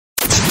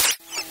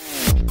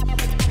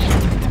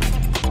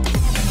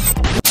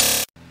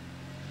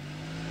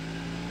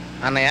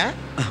అన్నయ్య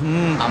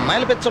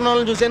అమ్మాయిలు పిచ్చున్న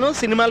వాళ్ళని చూశాను,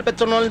 సినిమాలు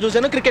పిచ్చున్న వాళ్ళని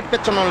చూశాను, క్రికెట్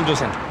పిచ్చున్న వాళ్ళని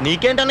చూశాను.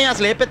 నీకేంటని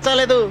అసలు ఏ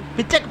పిచ్చలేదు?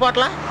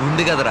 పిచ్చెక్కిపోట్లా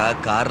ఉంది కదరా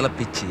కార్ల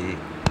పిచ్చి.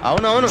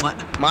 అవునవును,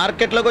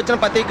 మార్కెట్ లోకి వచ్చిన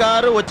ప్రతి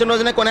కారు వచ్చిన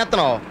రోజునే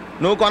కొనేస్తున్నావు.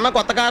 నువ్వు కొన్న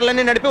కొత్త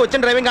కార్లన్నీ నడిపి వచ్చిన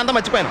డ్రైవింగ్ అంతా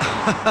మర్చిపోయాను.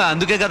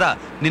 అందుకే కదా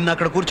నిన్ను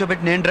అక్కడ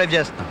కూర్చోబెట్టి నేను డ్రైవ్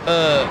చేస్తాను.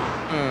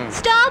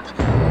 స్టాప్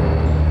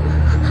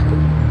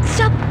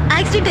స్టాప్,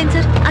 యాక్సిడెంట్ అయింది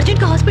సార్,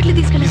 అర్జెంట్ గా హాస్పిటల్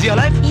తీసుకెళ్ళండి. Is he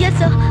alive? Yes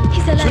sir,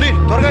 he's alive. Sunil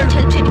త్వరగా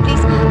హెల్ప్ చేయండి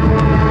ప్లీజ్.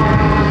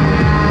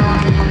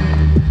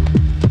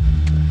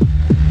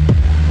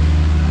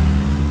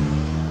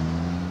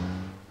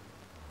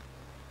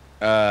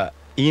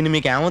 ఈయన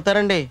మీకు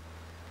ఏమవుతారండి?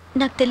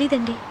 నాకు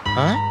తెలీదండి.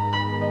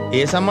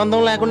 ఏ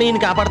సంబంధం లేకుండా ఈయన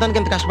కాపాడటానికి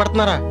ఎంత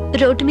కష్టపడుతున్నారా?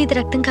 రోడ్డు మీద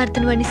రక్తం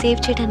కారుతున్న వాడిని సేవ్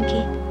చేయడానికి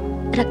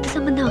రక్త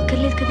సంబంధం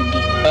అక్కర్లేదు కదండి.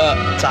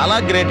 చాలా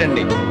గ్రేట్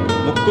అండి.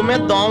 ముక్కు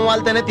మీద దోమ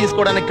వాళ్తేనే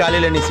తీసుకోవడానికి ఖాళీ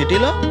లేని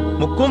సిటీలో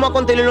ముక్కు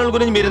మొక్కం తెలియని వాళ్ళ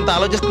గురించి మీరు ఇంత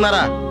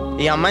ఆలోచిస్తున్నారా?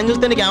 ఈ అమ్మాయిని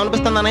చూస్తే నీకు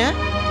ఏమనిపిస్తుంది అన్నయ్య?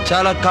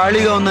 చాలా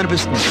ఖాళీగా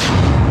ఉందనిపిస్తుంది.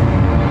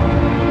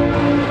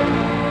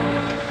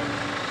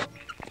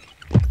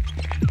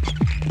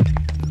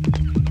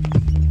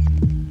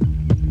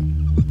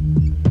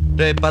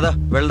 రే పద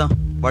వెళ్దాం,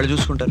 వాళ్ళు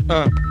చూసుకుంటారు.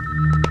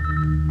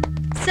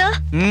 సార్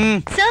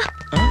సార్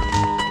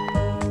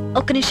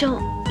ఒక్క నిమిషం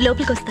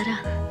లోపలికి వస్తారా?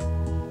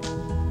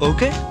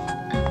 ఓకే,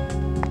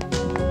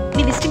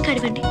 మీ విజిటింగ్ కార్డ్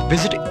ఇవ్వండి.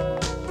 Visiting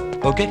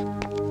okay.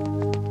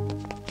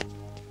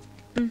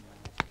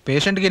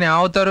 పేషెంట్ కి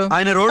అవుతారు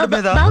ఆయన రోడ్డు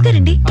మీద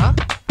బావగారండి,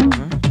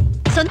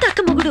 సొంత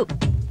అక్క మొగుడు.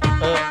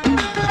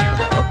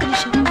 ఒక్క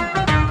నిమిషం.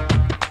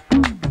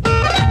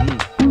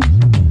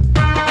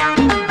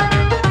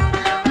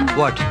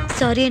 వాట్?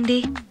 సారీ అండి,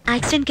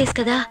 యాక్సిడెంట్ కేసు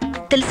కదా,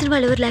 తెలిసిన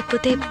వాళ్ళు ఎవరు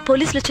లేకపోతే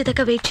పోలీసులు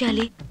వచ్చేదాకా వెయిట్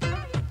చేయాలి,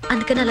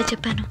 అందుకని అలా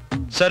చెప్పాను.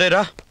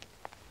 సరేరా,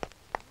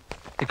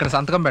 ఇక్కడ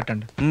సంతకం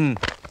పెట్టండి.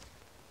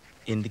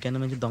 ఎందుకన్నా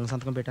మంచి దొంగ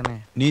సంతకం పెట్టానే.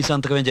 నీ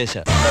సంతకం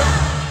చేశా.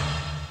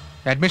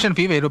 అడ్మిషన్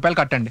ఫీ 1000 రూపాయలు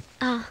కట్టండి.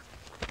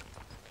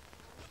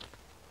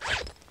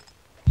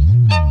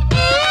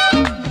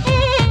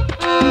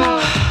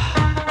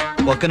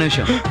 ఒక్క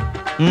నిమిషం.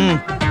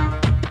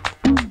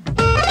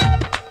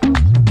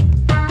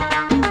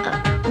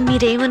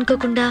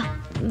 మీరేమనుకోకుండా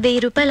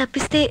 1000 రూపాయలు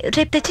అప్పిస్తే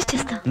రేపు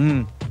తెచ్చిచ్చేస్తా.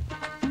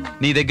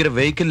 నీ దగ్గర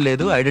వెహికల్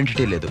లేదు,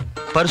 ఐడెంటిటీ లేదు,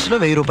 పర్సులో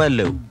 1000 రూపాయలు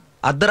లేవు.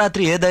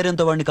 అర్ధరాత్రి ఏ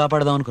ధైర్యంతో వాడిని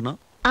కాపాడదాం అనుకున్నావు?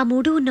 ఆ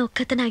మూడు ఉన్న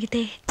ఒక్కతను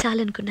ఆగితే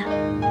చాలనుకున్నా.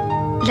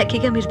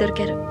 లక్కీగా మీరు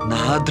దొరికారు. నా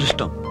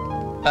అదృష్టం.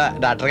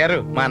 డాక్టర్ గారు,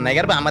 మా అన్నయ్య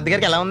గారు బామ్మద్ది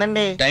గారికి ఎలా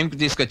ఉందండి? టైంకి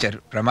తీసుకొచ్చారు,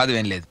 ప్రమాదం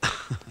ఏం లేదు.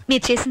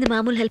 మీరు చేసింది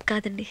మామూలు హెల్ప్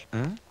కాదండి.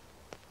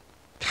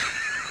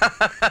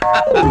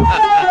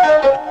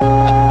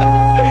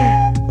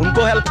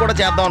 ఇంకో హెల్ప్ కూడా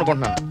చేద్దాం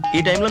అనుకుంటున్నాను. ఈ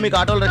టైంలో మీకు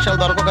ఆటోలు రిక్షాలు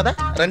దొరకవు కదా,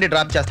 రండి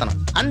డ్రాప్ చేస్తాను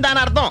అని దాని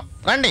అర్థం.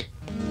 రండి.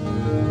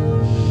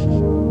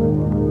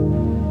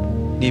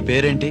 నీ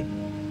పేరేంటి?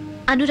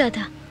 అనురాధ.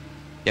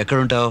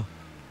 ఎక్కడుంటావు?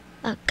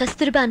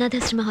 కస్తూరిబా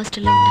అనాథాశ్రమ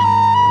హాస్టల్లో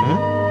ఉంటాను.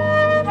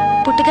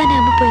 పుట్టగానే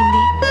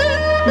అమ్మపోయింది,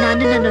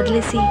 నాన్న నన్ను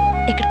వదిలేసి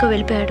ఎక్కడికో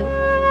వెళ్ళిపోయాడు.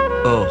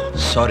 ఓ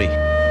సారీ.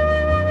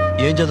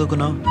 ఏం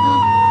చదువుకున్నావు?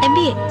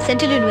 MBA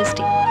central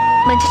university.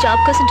 మంచి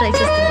జాబ్ కోసం ట్రై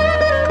చేస్తున్నాను.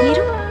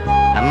 మీరు?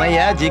 అన్నయ్య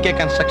జీకే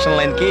కన్స్ట్రక్షన్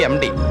లైన్ కి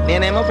MD,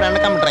 నేనేమో ఫ్రెండ్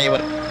కమ్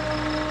డ్రైవర్.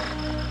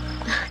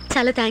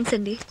 చాలా థ్యాంక్స్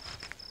అండి.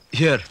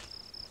 హియర్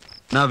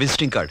నా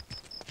విజిటింగ్ కార్డ్.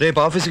 రేపు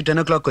ఆఫీస్కి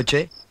 10 o'clock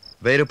వచ్చే.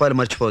 1000 రూపాయలు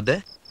మర్చిపోద్దే.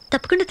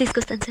 తప్పకుండా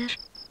తీసుకొస్తాను సార్.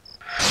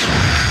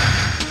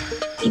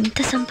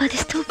 ఇంత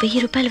సంపాదిస్తూ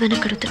 1000 రూపాయలు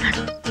వెనక్కి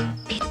అడుగుతున్నాడు.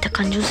 ఇంత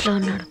కంజూస్ లో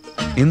ఉన్నాడు.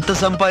 ఇంత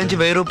సంపాదించి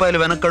 1000 రూపాయలు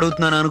వెనక్కి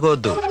అడుగుతున్నాను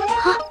అనుకోవద్దు.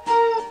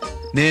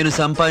 నేను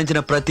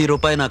సంపాదించిన ప్రతి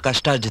రూపాయి నా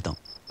కష్టార్జితం.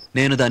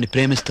 నేను దాన్ని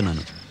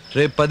ప్రేమిస్తున్నాను.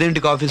 రేపు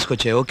 10ంటికి ఆఫీస్కి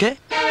వచ్చే. ఓకే?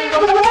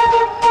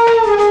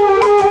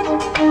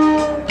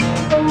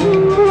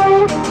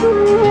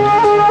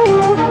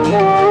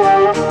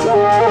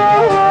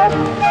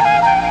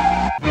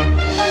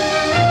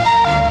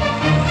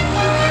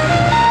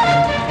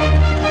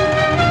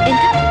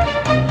 ఎంత?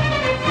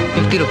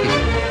 50 రూపీస్.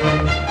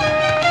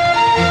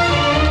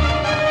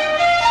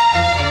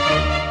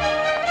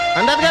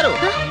 అందాద్ గారు,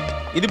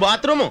 ఇది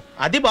బాత్రూము,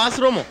 అది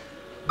బాత్రూము.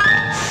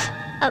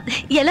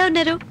 ఎలా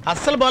ఉన్నారు?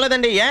 అస్సలు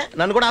బాలేదండి.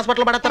 నన్ను కూడా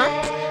హాస్పిటల్ పడతారా?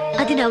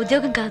 అది నా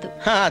ఉద్యోగం కాదు.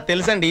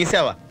 తెలుసండి, ఈ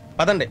సేవ.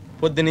 పదండి,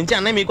 పొద్దు నుంచి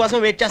అన్నయ్య మీకోసం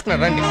వెయిట్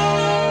చేస్తున్నాడు. రండి.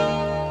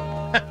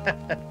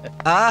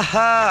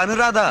 ఆహా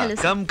అనురాధ,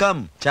 కమ్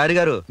కమ్. చారి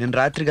గారు, నేను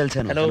రాత్రి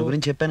కలిసాను. తన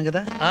గురించి చెప్పాను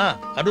కదా.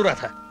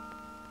 అనురాధ,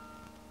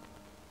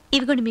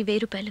 ఇవిగోండి మీ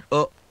 1000 రూపాయలు. ఓ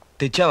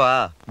తెచ్చావా?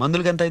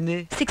 మందులకి ఎంత అయింది?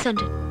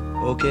 600.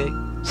 ఓకే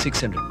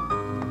 600.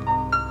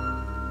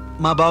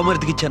 మా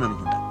బావమరిదికి ఇచ్చాను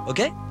అనుకుంటా.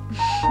 ఓకే,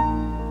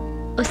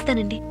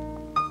 వస్తానండి.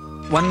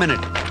 1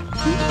 minute.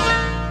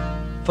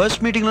 ఫస్ట్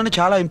మీటింగ్ లోనే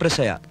చాలా ఇంప్రెస్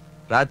అయ్యా.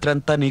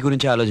 రాత్రంతా నీ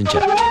గురించి ఆలోచించా.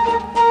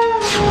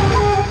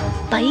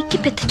 పైకి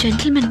పెద్ద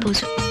జెంటిల్మెన్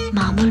పోజు,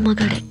 మామూలు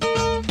మగాడే.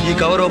 ఈ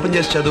కవర్ ఓపెన్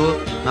చేసి చదువు.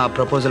 నా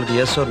ప్రపోజల్ కి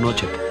yes or no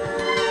చెప్పు.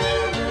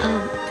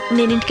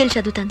 నేను ఇంటికెళ్ళి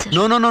చదువుతాను sir.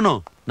 No no no no,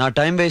 నా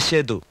టైం వేస్ట్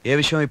చేయొద్దు. ఏ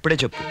విషయం ఇప్పుడే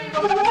చెప్పు.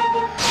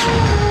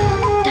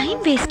 టైం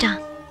వేస్టా?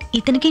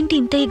 ఇతనికేంటి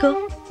ఇంత ఈగో?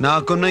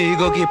 నాకున్న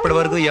ఈగోకి ఇప్పటి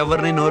వరకు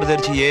ఎవరిని నోరు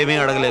తెరిచి ఏమీ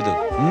అడగలేదు.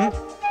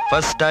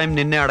 ఫస్ట్ టైం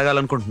నిన్నే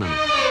అడగాలనుకుంటున్నాను.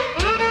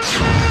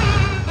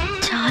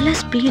 చాలా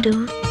స్పీడు.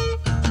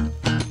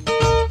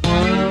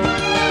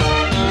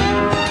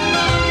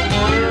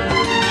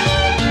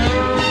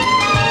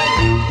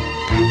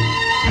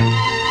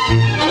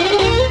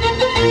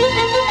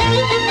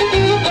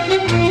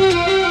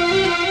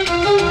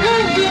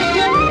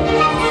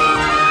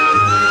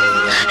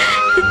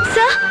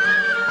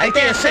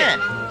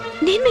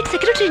 నేను మీకు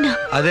సెక్రటరీనా?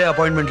 అదే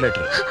appointment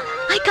letter.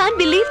 I can't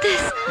believe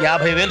this.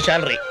 50,000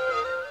 salary,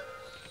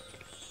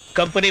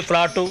 company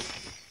flat,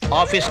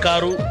 office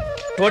car,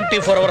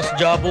 24 hours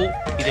job.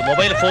 ఇది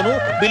మొబైల్ ఫోను,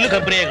 బిల్లు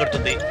కంపెనీ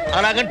కడుతుంది.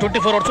 అలాగని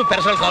 24 అవర్స్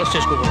పర్సనల్ కాల్స్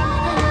చేసుకోకూడదు.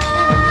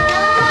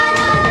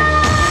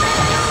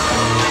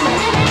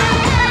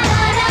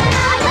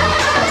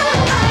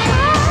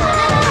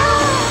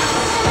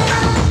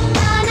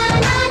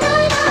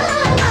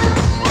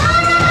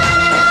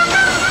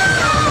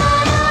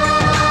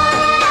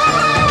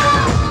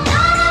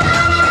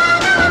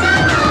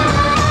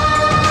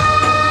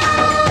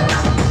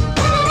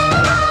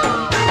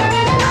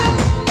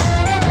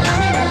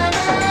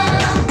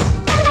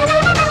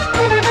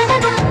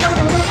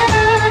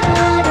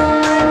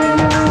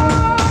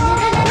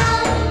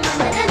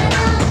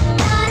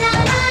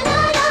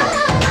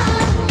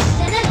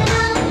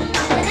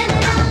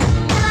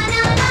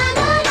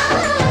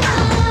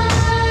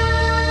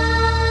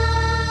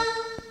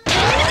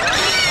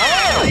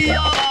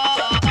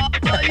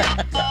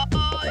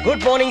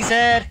 Good morning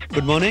sir.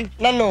 Good morning.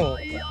 నన్ను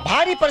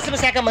భారీ పరిశ్రమ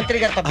శాఖ మంత్రి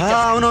గారు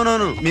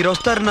అవునవునవును, మీరు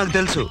వస్తారు నాకు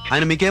తెలుసు.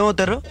 ఆయన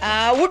మీకేమవుతారు?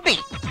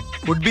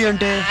 వుడ్ బి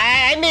అంటే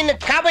ఐ మీన్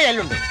కాబోయే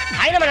అల్లుండు.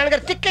 ఆయన మా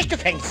నాన్నగారు thickest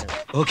friends.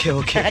 Okay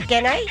okay.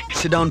 Can I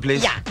SIT down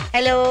please.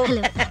 Hello.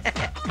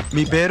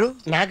 మీ పేరు?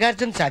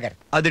 నాగార్జున సాగర్.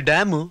 అది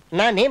డ్యాము.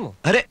 నా నేము.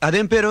 అరే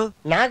అదేం పేరు?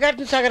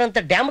 నాగార్జున సాగర్ అంత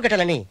డ్యామ్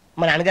కట్టాలని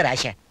మా నాన్నగారు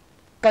ఆశ.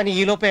 కానీ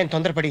ఈ లోపే ఆయన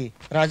తొందరపడి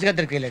రాజుగారి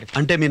దగ్గరికి వెళ్ళాడు.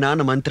 అంటే మీ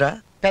నాన్న మంత్రా?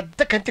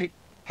 పెద్ద కంత్రి,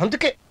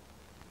 అందుకే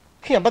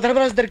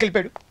యమధర్మరాజు దగ్గరికి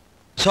వెళ్ళిపోయాడు.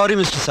 Sorry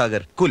mister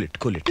Sagar, cool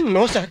it.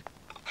 No sir,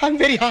 I'm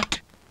very heart.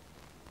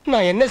 నా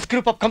NS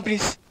group of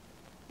companies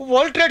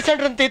world trade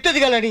centre అంత ఎత్తు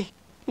ఎదగాలని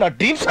నా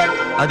డ్రీమ్ సార్.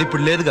 అది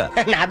ఇప్పుడు లేదుగా.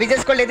 నా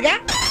బిజినెస్ కూడా లేదుగా.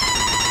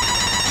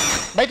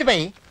 బయటపై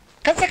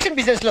కన్స్ట్రక్షన్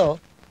బిజినెస్ లో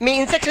మీ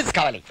ఇన్స్ట్రక్షన్స్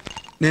కావాలి.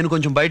 నేను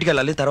కొంచెం బయటికి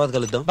వెళ్ళాలి, తర్వాత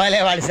కలుద్దాం.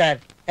 భలేవాళ్ళు సార్.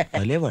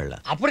 భలేవాళ్ళ.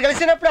 అప్పుడు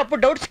కలిసినప్పుడు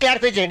అప్పుడు డౌట్స్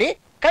క్లారిఫై చేయండి,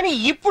 కానీ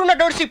ఇప్పుడున్న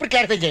డౌట్స్ ఇప్పుడు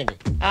క్లారిఫై చేయండి.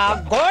 ఆ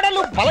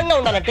గోడలు బలంగా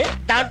ఉండాలంటే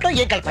దాంట్లో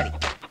ఏం కలపాలి?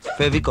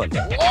 ఫెవికాల్.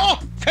 Oh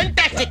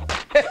fantastic,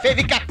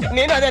 Fevicol.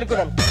 నేను అదే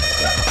అనుకున్నాను.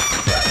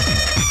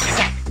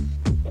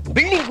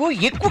 బిల్డింగ్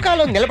ఎక్కువ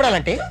కాలం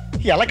నిలబడాలంటే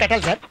ఎలా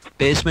కట్టాలి సార్?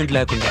 బేస్మెంట్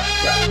లేకుండా.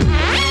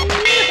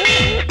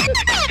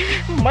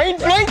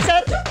 Mind blowing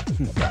sir.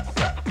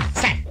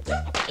 Sir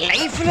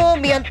life లో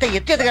మీ అంత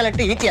ఎత్తు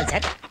ఎదగాలంటే ఏం చేయాలి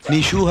సార్? నీ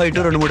షూ హైట్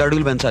 2-3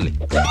 అడుగులు పెంచాలి.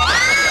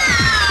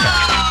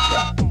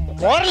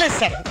 Morals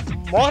sir,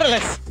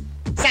 morals.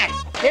 సార్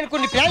నేను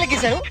కొన్ని ప్లాన్లు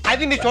గీశాను,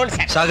 అవి మీరు చూడండి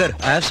sir. Sagar,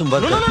 I have some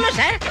work. No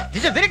sir,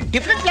 this is very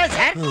different plan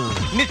sir.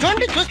 మీరు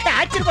చూడండి, చూస్తే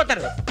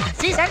ఆశ్చర్యపోతారు.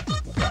 See sir,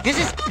 this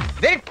is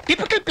very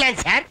typical plan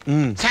sir.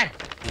 Sir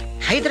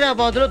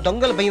Hyderabad లో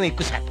దొంగల భయం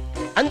ఎక్కువ సార్.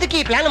 అందుకే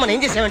ఈ ప్లాన్ మనం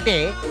ఏం చేసామంటే,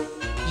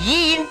 ఈ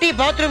ఇంటి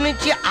బాత్రూమ్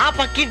నుంచి ఆ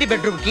పక్కింటి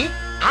బెడ్రూమ్ కి,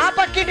 ఆ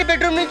పక్కింటి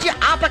బెడ్రూమ్ నుంచి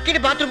ఆ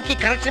పక్కింటి బాత్రూమ్ కి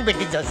కనెక్షన్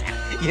పెట్టించాం సార్.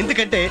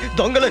 ఎందుకంటే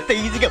దొంగలు వస్తే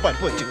ఈజీగా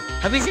పడిపోవచ్చు.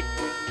 How is it?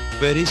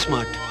 Very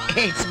smart.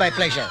 It's my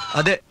pleasure.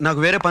 అదే నాకు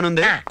వేరే పని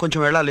ఉంది, కొంచెం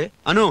వెళ్ళాలి.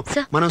 అను,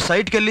 మనం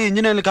సైట్ కి వెళ్ళి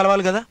ఇంజనీర్లు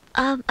కలవాలి కదా.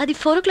 అది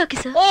 4 o'clock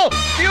సార్. ఓ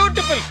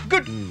బ్యూటిఫుల్,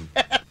 గుడ్.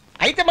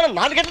 అయితే మనం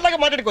 4 గంటల దాకా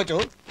మాట్లాడుకోవచ్చు.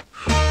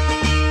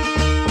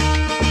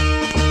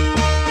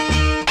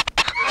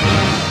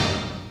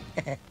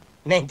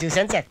 నేను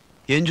చూసాను సార్.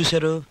 ఏం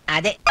చూసారు?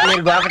 అదే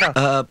మీరు గోకటం.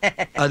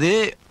 అదే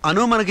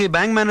అను, మనకి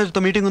బ్యాంక్ మేనేజర్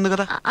తో మీటింగ్ ఉంది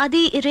కదా.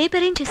 అది రేపు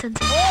అరేంజ్ చేశాను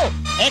సార్. ఓ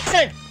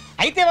ఎక్సలెంట్.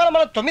 అయితే మనం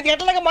 9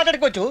 గంటల దాకా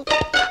మాట్లాడుకోవచ్చు.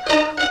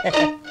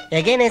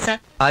 Again sir.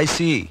 I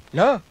see.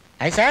 No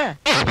ఐసా.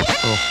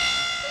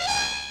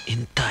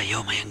 ఇంత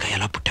అయోమయంగా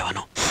ఎలా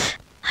పుట్టావను?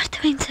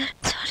 అర్థమైంది సార్,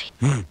 సారీ.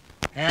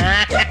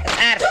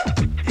 సార్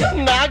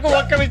నాకు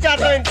ఒక్క విషయం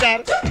అర్థమైంది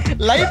సార్.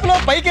 లైఫ్ లో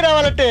పైకి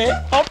రావాలంటే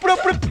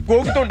అప్పుడప్పుడు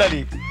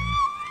గోకుతుండాలి.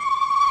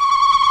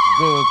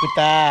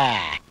 గోకుతా.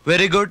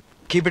 Very good,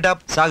 keep it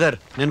up. Sagar,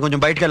 నేను కొంచెం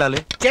బయటకు వెళ్ళాలి.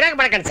 చిరాకు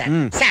పడకండి సార్.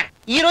 సార్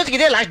ఈ రోజుకి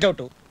ఇదే లాస్ట్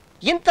డౌట్.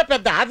 ఇంత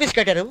పెద్ద ఆఫీస్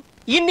కట్టారు,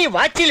 ఇన్ని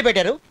వాచీలు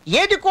పెట్టారు,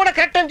 ఏది కూడా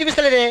కరెక్ట్ అని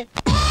చూపిస్తలేదే.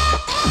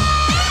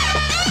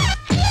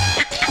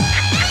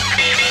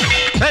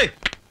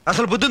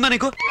 అసలు బుద్ధి ఉందా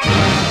నీకు?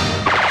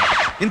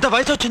 ఇంత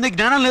వయసు వచ్చింది,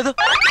 జ్ఞానం లేదు.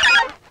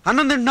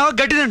 అన్నం తింటున్నావా,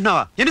 గడ్డి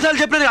తింటున్నావా? ఎన్నిసార్లు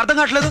చెప్పినా అర్థం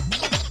కావట్లేదు.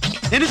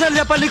 ఎన్నిసార్లు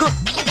చెప్పాలి నీకు?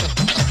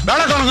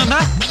 వేళాకోళం ఉందా?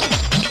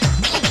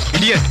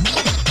 ఇడియట్.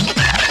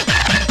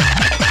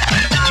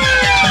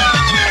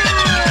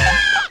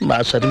 నా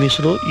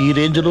సర్వీసులో ఈ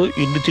రేంజ్ లో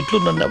ఇన్ని తిట్లు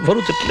నన్ను ఎవ్వరూ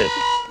తిట్టలేదు.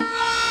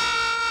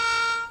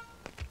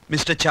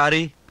 Mister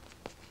Chari,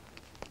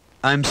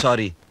 I'm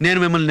sorry. నేను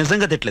మిమ్మల్ని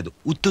నిజంగా తిట్టలేదు,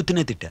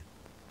 ఉత్తునే తిట్టా.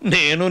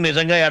 నేను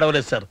నిజంగా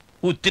ఏడవలేదు సార్,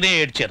 ఉత్తినే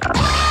ఏడ్చారు.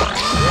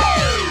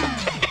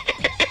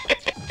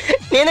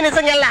 నేను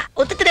నిజంగా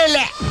ఉత్తినే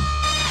వెళ్ళా.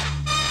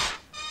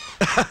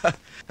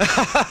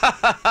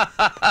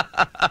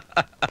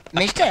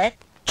 మిస్టర్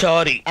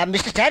చారీ,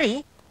 మిస్టర్ చారీ,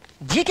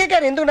 జీకే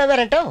గారు ఎందుకు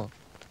నవ్వారంటావు?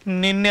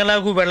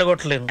 నిన్నెలాగూ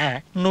వెళ్ళగొట్టలేను,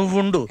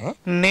 నువ్వుండు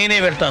నేనే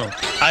వెళ్తాను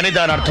అని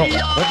దాని అర్థం.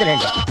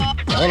 వద్దులేండి,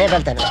 నేనే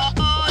వెళ్తాను.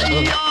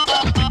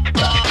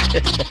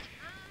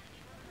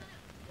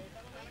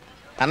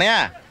 అన్నయ్య,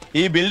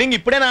 ఈ బిల్డింగ్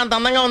ఇప్పుడే నా అంత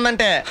అందంగా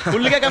ఉందంటే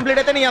ఫుల్గా కంప్లీట్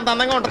అయితే నీ అంత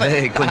అందంగా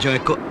ఉంటుంది. కొంచెం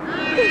ఎక్కువ.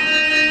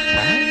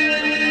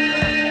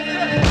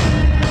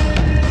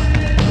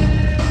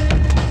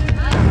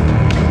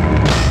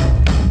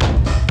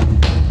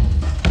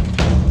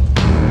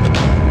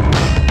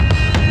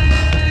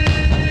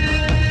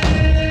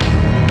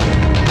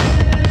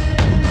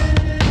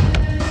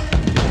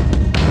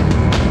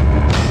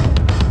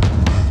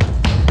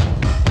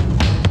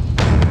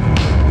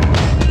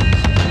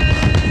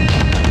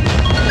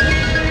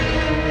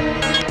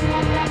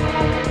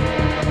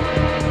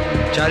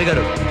 చారి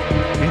గారు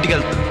ఇంటికి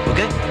వెళ్తా.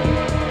 ఓకే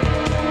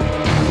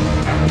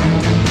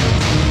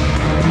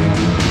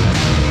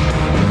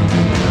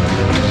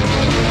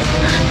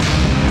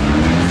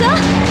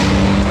సార్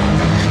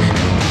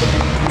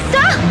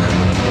సార్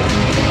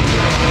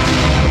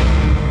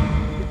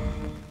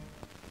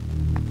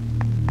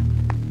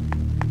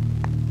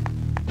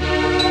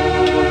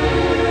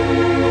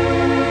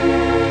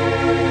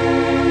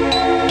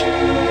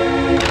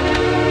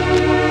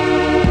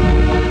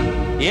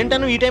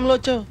ఏంటను ఈ టైంలో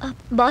వచ్చావు?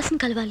 బాస్ని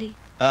కలవాలి.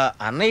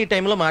 అన్న ఈ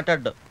టైంలో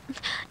మాట్లాడ్డు.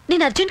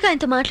 నేను అర్జెంట్గా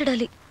ఆయనతో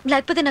మాట్లాడాలి,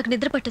 లేకపోతే నాకు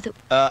నిద్ర పట్టదు.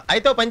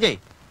 అయితే ఓ పని చేయి,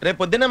 రేపు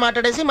పొద్దున్నే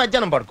మాట్లాడేసి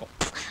మధ్యాహ్నం పడుకో.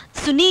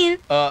 సునీల్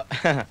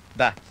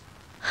దా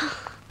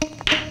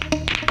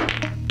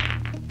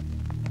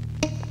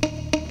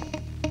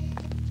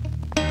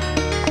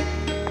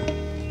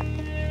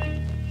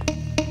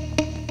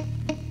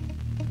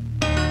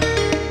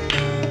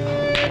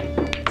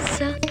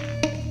సార్.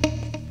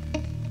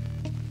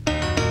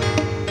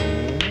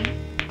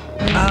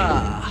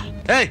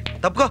 ఏయ్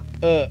తప్పుకో.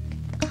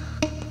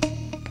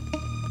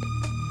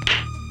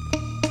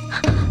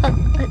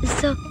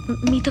 సార్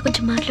మీతో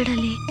కొంచెం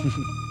మాట్లాడాలి.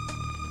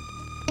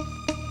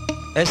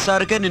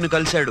 ఎస్ఆర్కే నిన్ను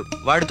కలిశాడు,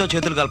 వాడితో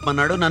చేతులు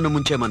కలపమన్నాడు, నన్ను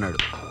ముంచేమన్నాడు.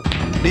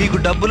 నీకు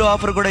డబ్బులు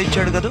ఆఫర్ కూడా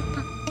ఇచ్చాడు కదా?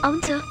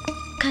 అవును సార్,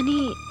 కానీ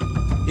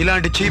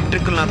ఇలాంటి చీప్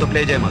ట్రిక్కులు నాతో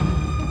ప్లే చేయమాకు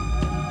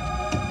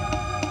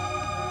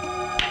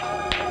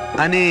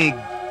అని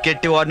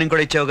గట్టి వార్నింగ్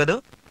కూడా ఇచ్చావు కదా?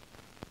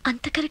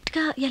 అంత కరెక్ట్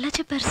గా ఎలా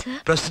చెప్పారు సార్?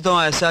 ప్రస్తుతం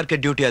ఎస్ఆర్కే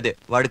డ్యూటీ అదే.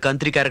 వాడి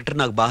కంత్రి క్యారెక్టర్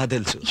నాకు బాగా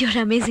తెలుసు. Your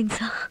amazing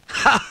sir.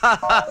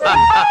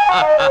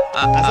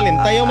 అసలు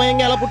ఇంత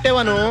అయోమయంగా ఎలా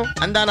పుట్టేవాను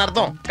అని దాని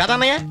అర్థం కదా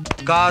అన్నయ్య?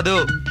 కాదు,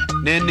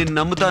 నేను నిన్ను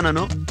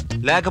నమ్ముతానను,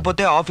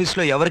 లేకపోతే ఆఫీస్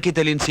లో ఎవరికి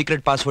తెలియని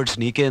సీక్రెట్ పాస్వర్డ్స్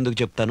నీకే ఎందుకు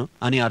చెప్తాను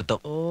అని అర్థం.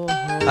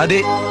 అది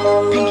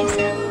థ్యాంక్ యూ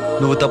సార్.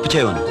 నువ్వు తప్పు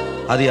చేయవను.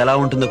 అది ఎలా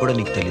ఉంటుందో కూడా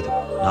నీకు తెలీదు,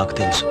 నాకు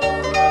తెలుసు.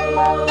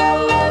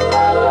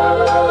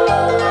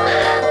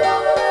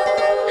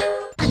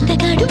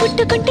 అందగాడు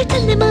పుట్టుకుంటే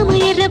చందమామ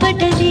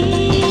ఎర్రబడ్డది.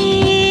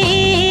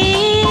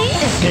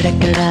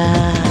 ఎక్కడెక్కడా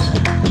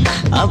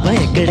అబ్బా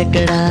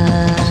ఎక్కడెక్కడా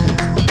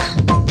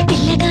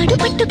పిల్లగాడు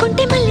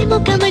పట్టుకుంటే మళ్ళీ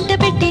మొక్క మంట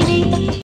పెట్టేది.